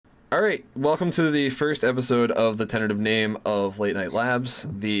All right, welcome to the first episode of the tentative name of Late Night Labs,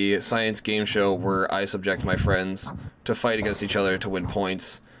 the science game show where I subject my friends to fight against each other to win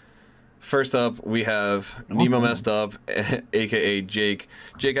points. First up, we have Nemo Messed Up, aka Jake.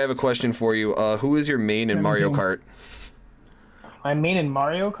 Jake, I have a question for you. Who is your main in Mario Kart? My main in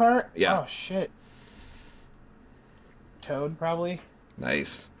Mario Kart? Yeah. Oh, shit. Toad, probably.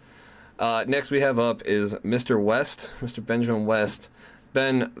 Nice. Next we have up is Mr. West, Mr. Benjamin West.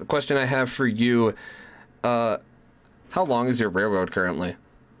 Ben, the question I have for you, how long is your railroad currently?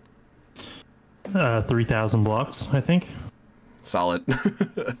 3,000 blocks, I think. Solid.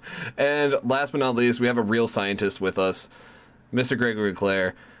 And last but not least, we have a real scientist with us, Mr. Gregory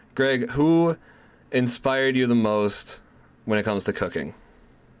Clare. Greg, who inspired you the most when it comes to cooking?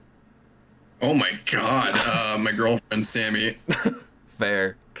 Oh my god, my girlfriend Sammy.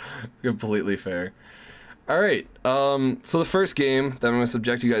 Fair. Completely fair. All right, so the first game that I'm going to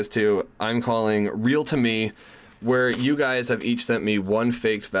subject you guys to, I'm calling Real to Me, where you guys have each sent me one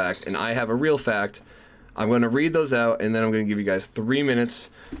faked fact, and I have a real fact. I'm going to read those out, and then I'm going to give you guys 3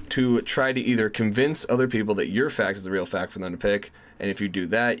 minutes to try to either convince other people that your fact is the real fact for them to pick, and if you do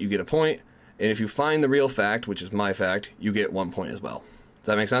that, you get a point, and if you find the real fact, which is my fact, you get 1 point as well. Does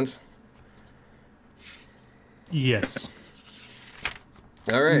that make sense? Yes.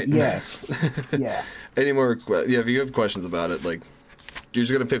 All right. Yes. Yeah. Any more? Yeah, if you have questions about it, like, you're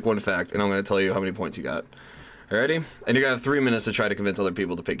just gonna pick one fact, and I'm gonna tell you how many points you got. Alrighty? And you're gonna have 3 minutes to try to convince other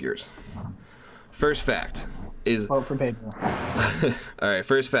people to pick yours. First fact is. Vote for Pedro. All right.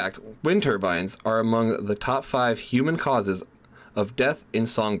 First fact: wind turbines are among the top 5 human causes of death in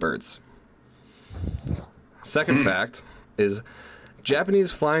songbirds. Second fact is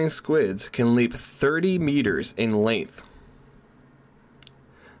Japanese flying squids can leap 30 meters in length.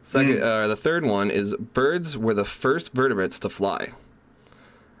 Second, the third one is birds were the first vertebrates to fly.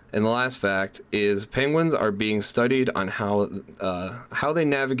 And the last fact is penguins are being studied on how they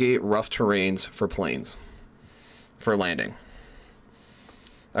navigate rough terrains for planes, for landing.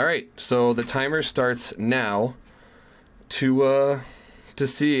 All right, so the timer starts now to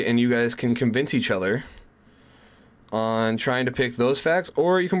see, and you guys can convince each other on trying to pick those facts,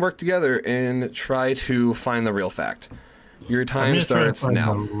 or you can work together and try to find the real fact. Your time starts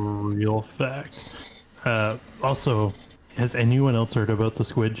now. Real fact. Also, has anyone else heard about the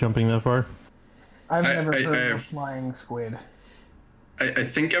squid jumping that far? I've never heard of flying squid. I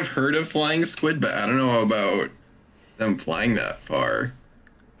think I've heard of flying squid, but I don't know about them flying that far.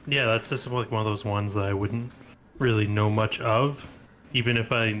 Yeah, that's just like one of those ones that I wouldn't really know much of. Even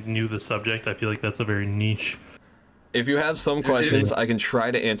if I knew the subject, I feel like that's a very niche. If you have some questions, I can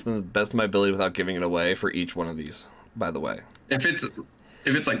try to answer them to the best of my ability without giving it away for each one of these. By the way, if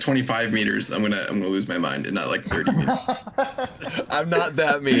it's like 25 meters, I'm gonna lose my mind, and not like 30 meters. I'm not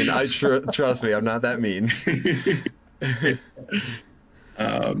that mean. Trust me, I'm not that mean.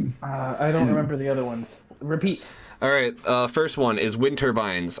 I don't remember the other ones. Repeat. All right. First one is wind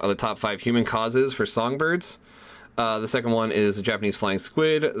turbines are the top 5 human causes for songbirds. The second one is the Japanese flying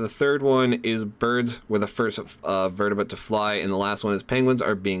squid. The third one is birds were the first vertebrate to fly. And the last one is penguins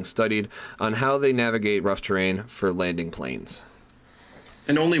are being studied on how they navigate rough terrain for landing planes.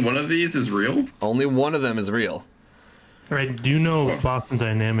 And only one of these is real? Only one of them is real. All right, do you know Boston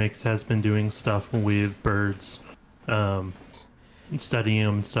Dynamics has been doing stuff with birds, studying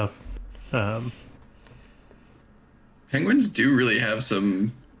them and stuff. Penguins do really have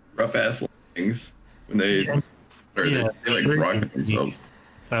some rough-ass landings when they... Yeah. Or Yeah, they like rock themselves.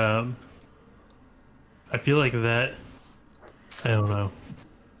 I feel like that. I don't know,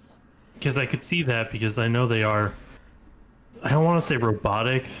 because I could see that because I know they are. I don't want to say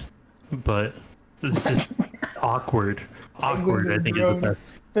robotic, but it's just awkward. Awkward, I think, is the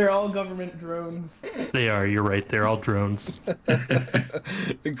best. They're all government drones. They are. You're right. They're all drones,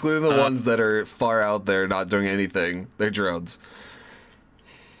 including the ones that are far out there, not doing anything. They're drones.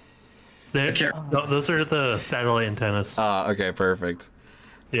 No, those are the satellite antennas. Okay, perfect.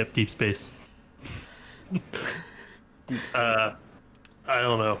 Yep, deep space. I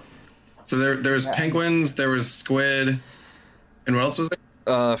don't know. So there was penguins, there was squid, and what else was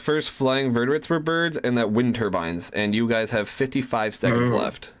there? First flying vertebrates were birds, and that wind turbines. And you guys have 55 seconds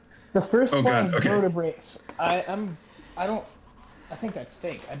left. The first flying vertebrates. I think that's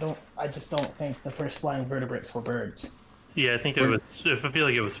fake. I just don't think the first flying vertebrates were birds. Yeah, I think it was. I feel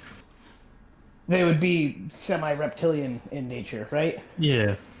like it was. They would be semi-reptilian in nature, right?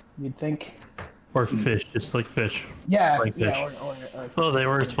 Yeah. You'd think. Or fish, just like fish. Yeah, flying fish. Or Oh, they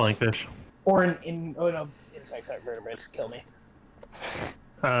were flying fish. Or insects aren't vertebrates. Kill me.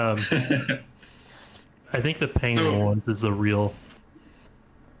 I think the penguin ones is the real.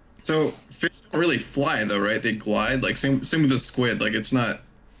 So fish don't really fly though, right? They glide. Like same with the squid. Like it's not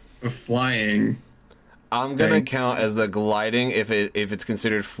a flying. I'm gonna thing. count as the gliding if it's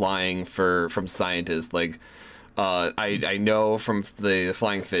considered flying from scientists. Like, I know from the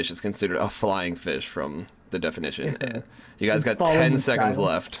flying fish, it's considered a flying fish from the definition. You guys got 10 seconds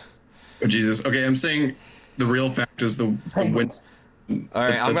left. Oh Jesus. Okay, I'm saying the real fact is the wind. Penguins. All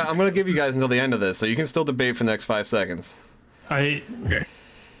right, I'm gonna give you guys until the end of this, so you can still debate for the next 5 seconds. Okay.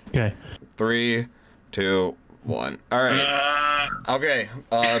 Okay. 3, 2, 1. All right. Okay.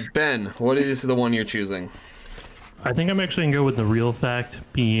 Ben, what is the one you're choosing? I think I'm actually gonna go with the real fact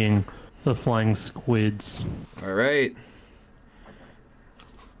being the flying squids. All right.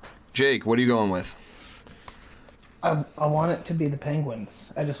 Jake, what are you going with? I want it to be the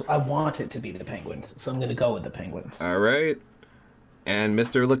penguins. I want it to be the penguins, so I'm gonna go with the penguins. All right. And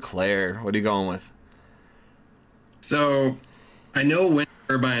Mr. Leclerc, what are you going with? So, I know wind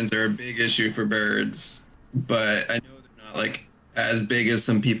turbines are a big issue for birds, but I know they're not like as big as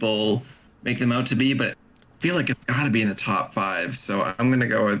some people make them out to be. But I feel like it's got to be in the top 5. So I'm gonna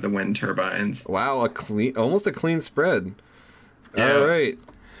go with the wind turbines. Wow, almost a clean spread. Yeah. All right.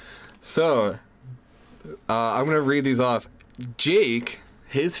 So, I'm gonna read these off. Jake,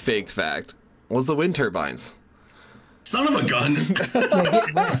 his faked fact was the wind turbines. Son of a gun!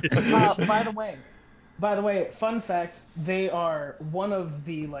 By the way, fun fact: they are one of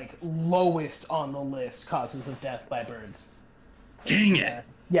the like lowest on the list causes of death by birds. Dang it!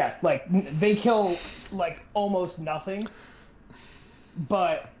 Yeah, like they kill like almost nothing,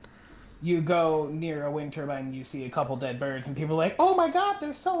 but you go near a wind turbine and you see a couple dead birds, and people are like, "Oh my God,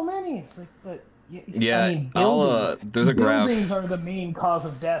 there's so many!" It's like, but Yeah, I mean, there's a graph. Buildings are the main cause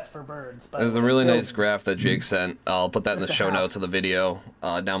of death for birds. There's a really nice graph that Jake sent. I'll put that in the Just a show notes house. of the video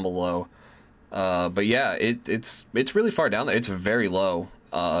down below. But yeah, it's really far down there. It's very low,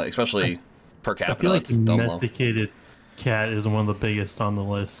 especially per I capita. feel like It's dumb low. domesticated cat is one of the biggest on the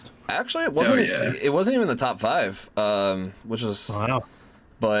list. Actually, it wasn't. yeah. It wasn't even in the top 5, which is. Wow.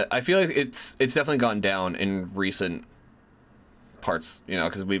 But I feel like it's definitely gone down in recent parts. You know,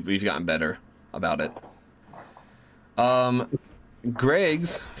 because we've gotten better about it.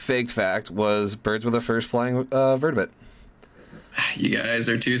 Greg's faked fact was birds were the first flying vertebrate. You guys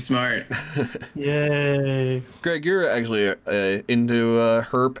are too smart. Yay. Greg, you're actually into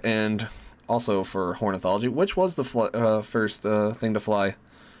herp and also for ornithology. Which was the first thing to fly?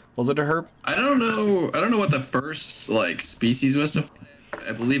 Was it a herp? I don't know what the first like species was to fly.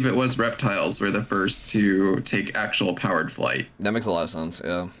 I believe it was reptiles were the first to take actual powered flight. That makes a lot of sense.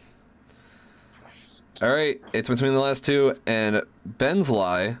 Yeah. All right, it's between the last two, and Ben's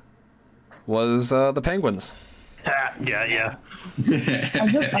lie was the penguins. Yeah.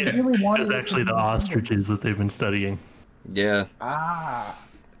 I really wanted. It's actually the ostriches that they've been studying. Yeah. Ah.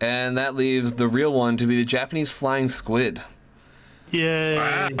 And that leaves the real one to be the Japanese flying squid. Yay.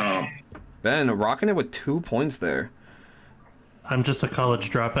 Wow. Ben rocking it with 2 points there. I'm just a college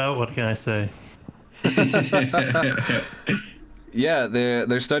dropout. What can I say? Yeah,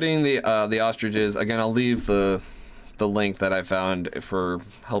 they're studying the ostriches. Again, I'll leave the link that I found for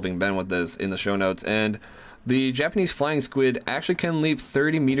helping Ben with this in the show notes. And the Japanese flying squid actually can leap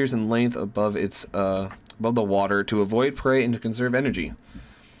 30 meters in length above its above the water to avoid prey and to conserve energy.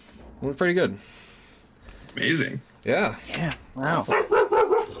 Well, pretty good. Amazing. Yeah. Yeah. Wow.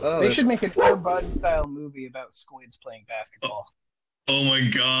 Oh, They should make an Air Bud style movie about squids playing basketball. Oh my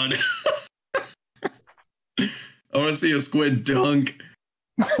god. I want to see a squid dunk.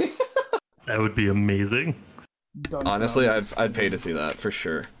 That would be amazing. Dunk honestly, numbers. I'd pay to see that for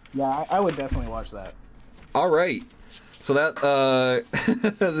sure. Yeah, I would definitely watch that. All right. So that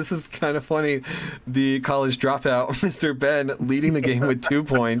this is kind of funny. The college dropout, Mr. Ben, leading the game with 2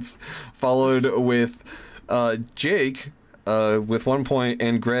 points, followed with Jake with 1 point,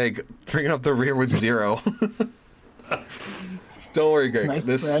 and Greg bringing up the rear with 0. Don't worry, Greg.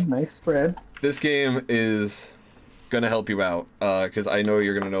 Nice spread. This game is gonna help you out because I know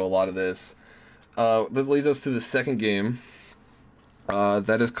you're gonna know a lot of this. This leads us to the second game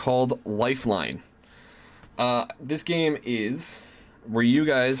that is called Lifeline. This game is where you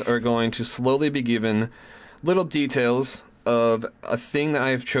guys are going to slowly be given little details of a thing that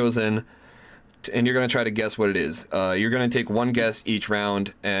I've chosen, and you're going to try to guess what it is. You're going to take one guess each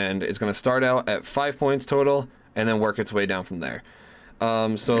round, and it's going to start out at 5 points total, and then work its way down from there.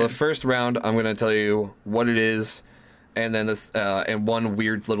 So the first round, I'm going to tell you what it is, and then this, and one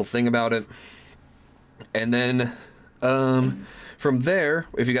weird little thing about it. And then from there,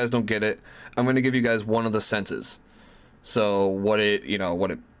 if you guys don't get it, I'm going to give you guys one of the senses. So what it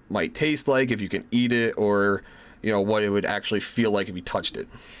might taste like if you can eat it, or what it would actually feel like if you touched it.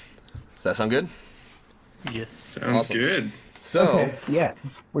 Does that sound good? Yes. Sounds Awesome. good. So, Okay, yeah.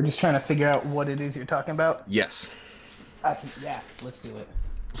 We're just trying to figure out what it is you're talking about. yes. Yeah, let's do it.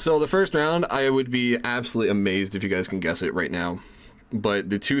 So the first round, I would be absolutely amazed if you guys can guess it right now. But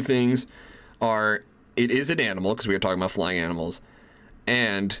the two things are, it is an animal, because we were talking about flying animals,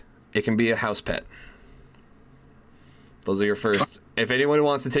 and it can be a house pet. Those are your first. If anyone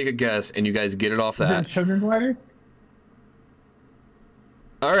wants to take a guess and you guys get it off Is it a that. sugar glider?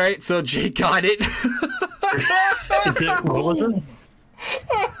 All right, so Jake got it. What was it?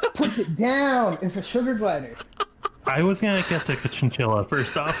 Put it down. It's a sugar glider. I was gonna guess like a chinchilla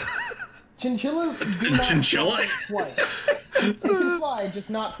first off. Chinchillas do not Chinchilla? fly twice. They can fly, just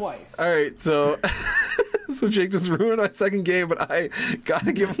not twice. All right, so so Jake just ruined my second game, but I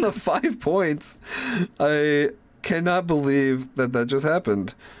gotta give him the 5 points. I cannot believe that just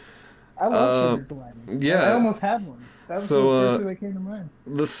happened. I love sugar gliders. yeah. I almost had one. That was So, the first thing that came to mind.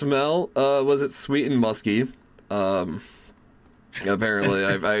 The smell, was it sweet and musky? Apparently,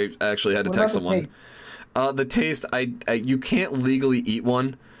 I actually had to What text about the someone. taste? The taste, I you can't legally eat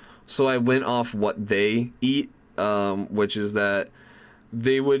one, so I went off what they eat, which is that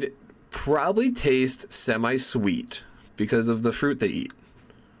they would probably taste semi-sweet because of the fruit they eat.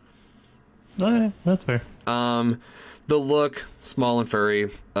 Okay, that's fair. The look, small and furry,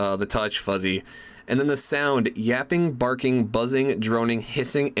 the touch, fuzzy, and then the sound, yapping, barking, buzzing, droning,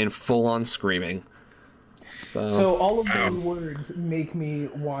 hissing, and full-on screaming. So all of those words make me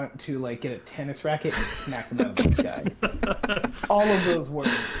want to like get a tennis racket and smack them out of the sky. All of those words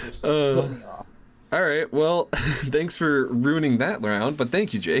just put me off. All right, well, thanks for ruining that round, but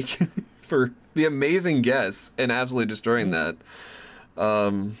thank you, Jake, for the amazing guess and absolutely destroying that.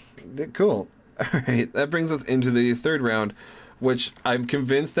 Cool. All right, that brings us into the third round, which I'm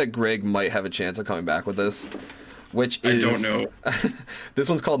convinced that Greg might have a chance of coming back with this, which is... I don't know. This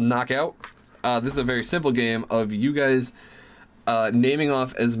one's called Knockout. This is a very simple game of you guys naming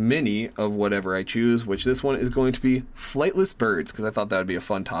off as many of whatever I choose, which this one is going to be flightless birds, because I thought that would be a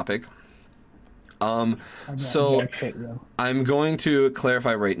fun topic. So I'm going to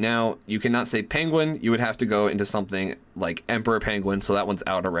clarify right now, you cannot say penguin, you would have to go into something like emperor penguin, so that one's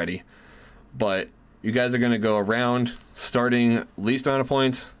out already. But you guys are going to go around, starting least amount of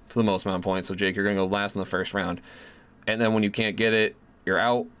points to the most amount of points. So Jake, you're going to go last in the first round. And then when you can't get it, you're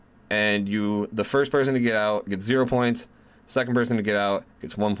out. And the first person to get out gets 0 points. Second person to get out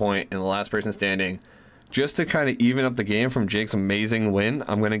gets 1 point, and the last person standing. Just to kind of even up the game from Jake's amazing win,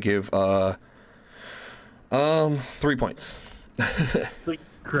 I'm gonna give 3 points. So,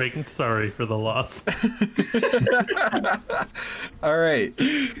 Greg, sorry for the loss. All right,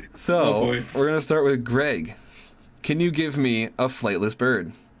 so Oh, boy. we're gonna start with Greg. Can you give me a flightless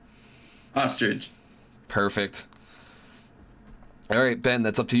bird? Ostrich. Perfect. All right, Ben,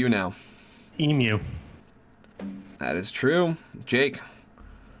 that's up to you now. Emu. That is true. Jake.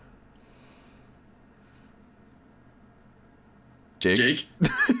 Jake.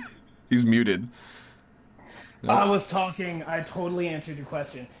 He's muted. I was talking. I totally answered your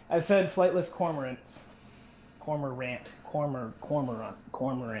question. I said flightless cormorants. Cormorant.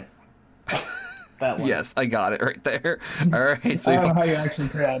 Cormorant. That one. Yes, I got it right there. All right. So I don't know how you actually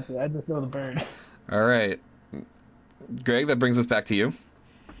pronounce it. I just know the bird. all right. Greg, that brings us back to you.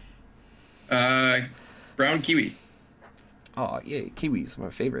 Brown kiwi. Oh, yeah, kiwis, my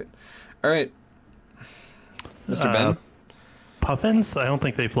favorite. All right. Mr. Ben. Puffins? I don't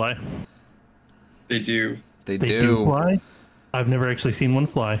think they fly. They do. They They do. do fly? I've never actually seen one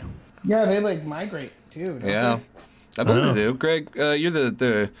fly. Yeah, they like migrate too. Don't Yeah. they? I believe Oh. they do. Greg, you're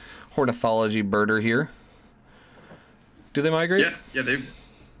the hortology birder here. Do they migrate? Yeah, they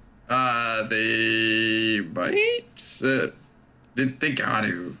might. They got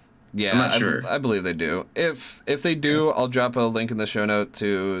to. Yeah, I'm not sure. I believe they do. If they do, I'll drop a link in the show note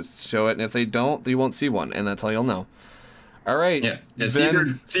to show it, and if they don't, you won't see one, and that's how you'll know. All right. Yeah. Ben,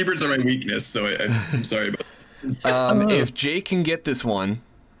 Seabirds are my weakness, so I'm sorry about that. if Jake can get this one,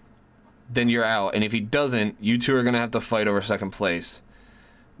 then you're out, and if he doesn't, you two are gonna have to fight over second place,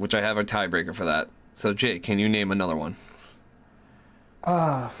 which I have a tiebreaker for that. So Jake, can you name another one?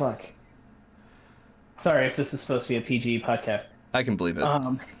 Ah, fuck. Sorry if this is supposed to be a PG podcast. I can believe it.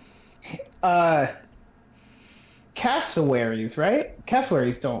 Cassowaries, right?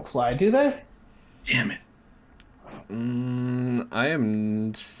 Cassowaries don't fly, do they? Damn it. I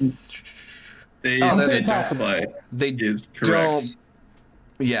am. They, Oh, they saying don't fly. cassowaries. They Is correct. don't.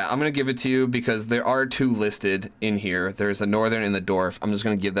 Yeah, I'm gonna give it to you because there are two listed in here. There's the northern and the dwarf. I'm just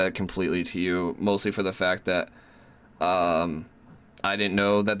gonna give that completely to you, mostly for the fact that I didn't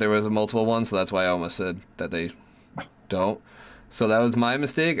know that there was a multiple one, so that's why I almost said that they don't. So that was my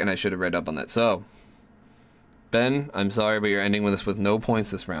mistake, and I should have read up on that. So, Ben, I'm sorry, but you're ending with us with no points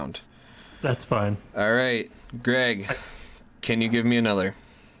this round. That's fine. All right, Greg, can you give me another?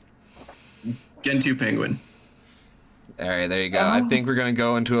 Gentoo penguin. All right, there you go. I think we're gonna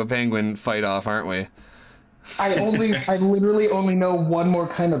go into a penguin fight off, aren't we? I literally only know one more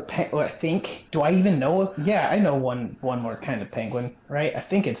kind of I think. Do I even know? Yeah, I know one more kind of penguin, right? I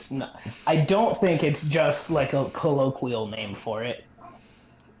think it's not. I don't think it's just like a colloquial name for it.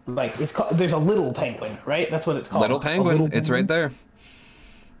 Like it's called. There's a little penguin, right? That's what it's called. Little penguin. Little It's right there.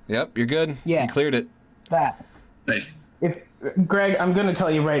 Yep, you're good. Yeah. You cleared it. That. Nice. If Greg, I'm gonna tell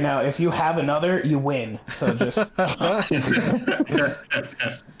you right now, if you have another, you win. So just.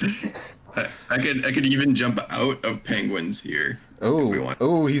 I could even jump out of penguins here.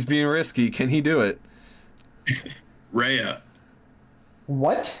 Oh, he's being risky. Can he do it? Rhea.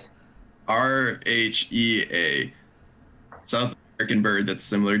 What? Rhea. South American bird that's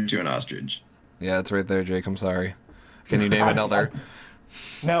similar to an ostrich. Yeah, it's right there, Jake. I'm sorry. Can you name another?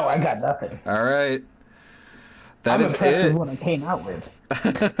 No, I got nothing. All right. That I'm is impressed it. with what I came out with.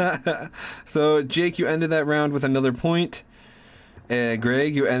 So, Jake, you ended that round with another point.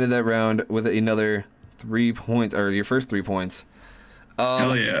 Greg, you ended that round with another 3 points, or your first 3 points.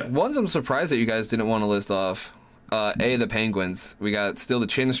 Hell yeah. Ones I'm surprised that you guys didn't want to list off. The penguins. We got still the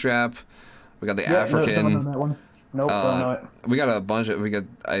chin strap. We got the African. No, don't know that one. Nope, don't know it. We got a bunch of.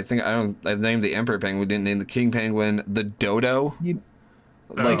 I named the emperor penguin. We didn't name the king penguin. The dodo. You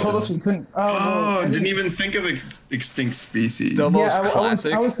Like told us we couldn't. Oh, didn't even think of extinct species. the most I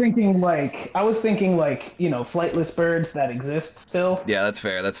classic. was thinking like flightless birds that exist still. Yeah, that's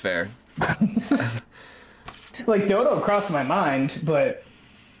fair. That's fair. Like dodo crossed my mind, but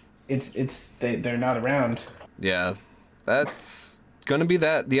they're not around. Yeah, that's gonna be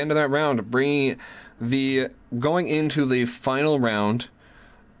the end of that round. Going into the final round,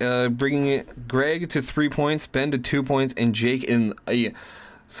 bringing Greg to 3 points, Ben to 2 points, and Jake in a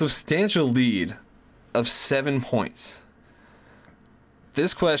substantial lead of 7 points.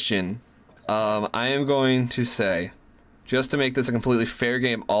 This question, I am going to say, just to make this a completely fair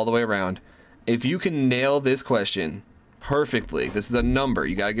game all the way around, if you can nail this question perfectly, this is a number,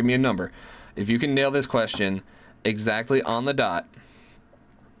 you gotta give me a number. If you can nail this question exactly on the dot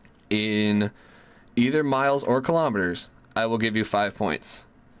in either miles or kilometers, I will give you 5 points.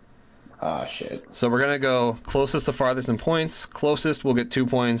 Oh shit. So we're gonna go closest to farthest in points. Closest will get 2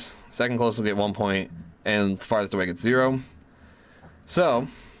 points. Second closest will get 1 point, and farthest away gets 0. So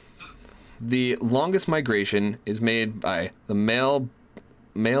the longest migration is made by the male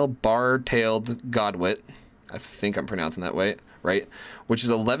bar-tailed godwit. I think I'm pronouncing that way, right? Which is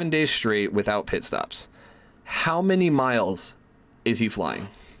 11 days straight without pit stops. How many miles is he flying?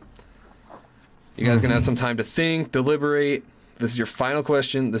 You guys gonna have some time to think, deliberate. This is your final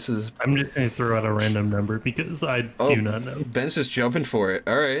question. I'm just going to throw out a random number because I do not know. Ben's just jumping for it.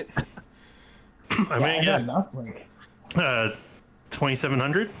 All right. I mean, I got nothing.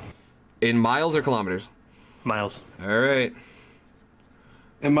 2,700 In miles or kilometers? miles. All right.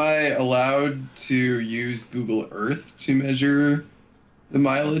 Am I allowed to use Google Earth to measure the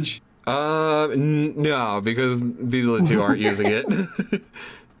mileage? No, because these other two aren't using it.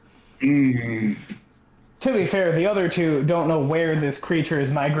 To be fair, the other two don't know where this creature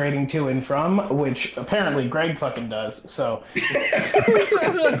is migrating to and from, which apparently Greg fucking does. So.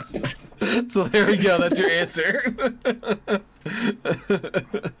 So there we go. That's your answer.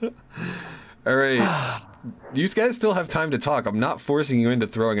 All right. You guys still have time to talk. I'm not forcing you into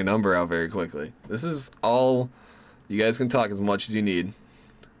throwing a number out very quickly. This is all. You guys can talk as much as you need.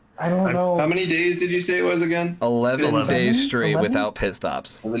 I don't know. How many days did you say it was again? 11 days straight 11? without pit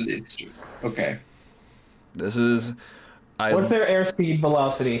stops. 11 days straight. Okay. This is. What's their airspeed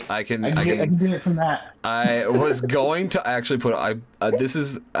velocity? I can get it from that. I was going to actually put I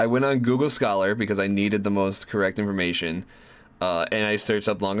went on Google Scholar because I needed the most correct information, and I searched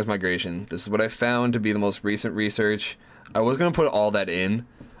up longest migration. This is what I found to be the most recent research. I was gonna put all that in,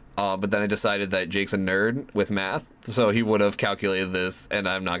 but then I decided that Jake's a nerd with math, so he would have calculated this, and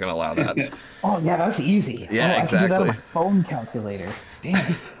I'm not gonna allow that. Oh yeah, that's easy. Yeah, I can do that on exactly. my phone calculator.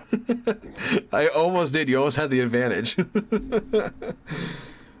 Damn. I almost did. You almost had the advantage.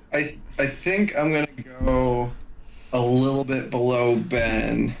 I think I'm gonna go a little bit below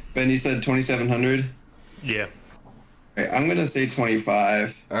Ben. Ben, you said 2,700. Yeah. Okay, I'm gonna say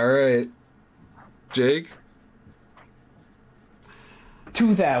 25. All right, Jake.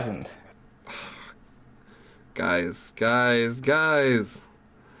 2,000. Guys.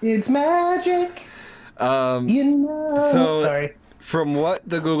 It's magic. You know. So- Sorry. From what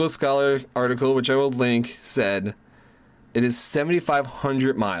the Google Scholar article, which I will link, said, It is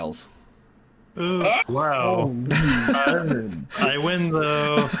 7,500 miles. Ooh, wow. I win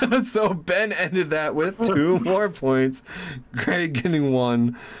though. So Ben ended that with 2 more points. Greg getting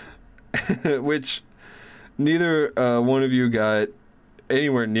 1, which neither one of you got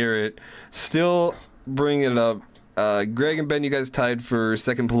anywhere near it. Still bringing it up. Greg and Ben, you guys tied for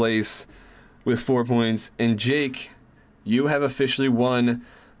second place with 4 points. And Jake, you have officially won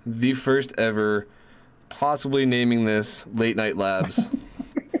the first ever, possibly naming this Late Night Labs.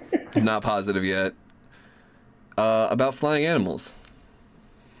 Not positive yet. About flying animals.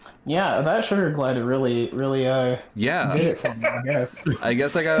 Yeah, that sugar glider really Yeah. did it for me, I guess. I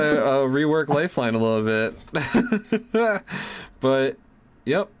guess I gotta rework Lifeline a little bit. But,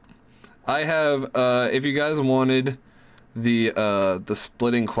 yep. I have, if you guys wanted the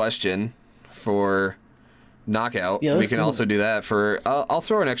splitting question for knockout, Yeah, we let's can do also it. do that for, I'll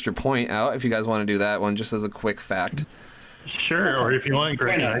throw an extra point out if you guys want to do that one, just as a quick fact. Sure, or if you want,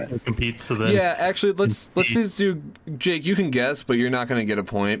 Greg and I can compete. So then, Yeah, actually, let's just do, Jake, you can guess, but you're not going to get a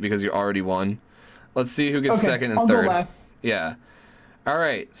point because you already won. Let's see who gets Okay, second and I'll third. go last. Yeah. All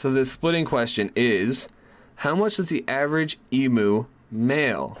right, so the splitting question is, how much does the average emu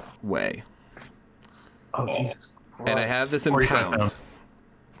male weigh? Oh, Jesus Christ. And I have this in 45 pounds. pounds.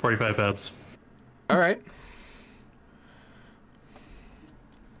 45 pounds. All right.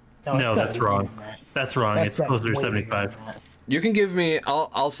 No, it's No, gotta that's be wrong. more than that. That's wrong. That's It's gotta closer be to way bigger 75. than that. You can give me,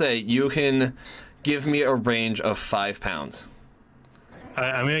 I'll say, you can give me a range of 5 pounds.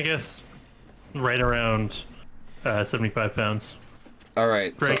 I'm gonna guess right around 75 pounds. All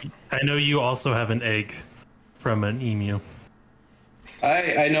right. So, Greg, I know you also have an egg from an emu.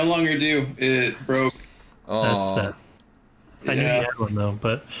 I no longer do. It broke. That's oh, that. I knew you Yeah. had one though,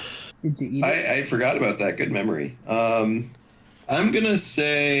 but Did you eat it? I forgot about that. Good memory. I'm gonna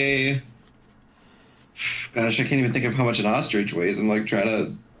say, gosh, I can't even think of how much an ostrich weighs. I'm like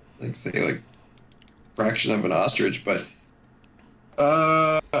trying to say fraction of an ostrich, but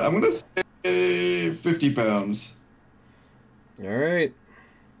I'm gonna say 50 pounds. all right.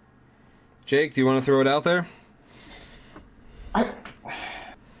 Jake, do you want to throw it out there?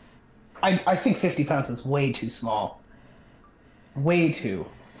 I think 50 pounds is way too small. Way too.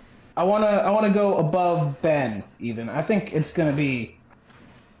 I wanna go above Ben even. I think it's gonna be.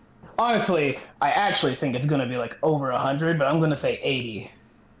 Honestly, I actually think it's gonna be like over 100, but I'm gonna say 80.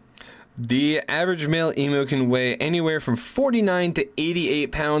 The average male emu can weigh anywhere from 49 to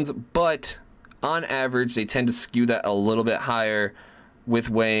 88 pounds, but on average, they tend to skew that a little bit higher, with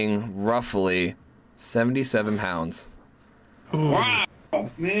weighing roughly 77 pounds. ooh, Wow,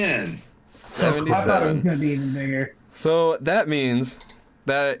 man. I thought it was 77. gonna be even bigger. So that means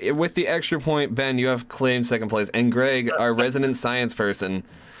that with the extra point, Ben, you have claimed second place, and Greg, our resident science person,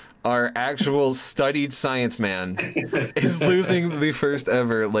 our actual studied science man, is losing the first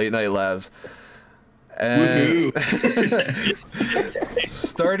ever Late Night Labs. And Woohoo.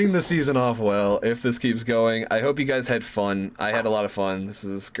 starting the season off well, if this keeps going. I hope you guys had fun. I had a lot of fun. This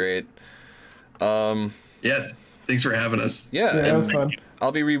is great. Yeah, thanks for having us. Yeah, Yeah, that and was fun.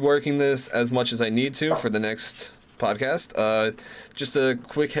 I'll be reworking this as much as I need to for the next podcast. Just a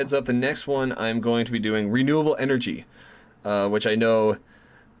quick heads up, the next one I'm going to be doing renewable energy, which I know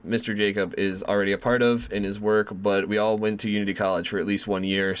Mr. Jacob is already a part of in his work, but we all went to Unity College for at least 1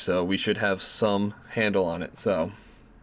 year, so we should have some handle on it. So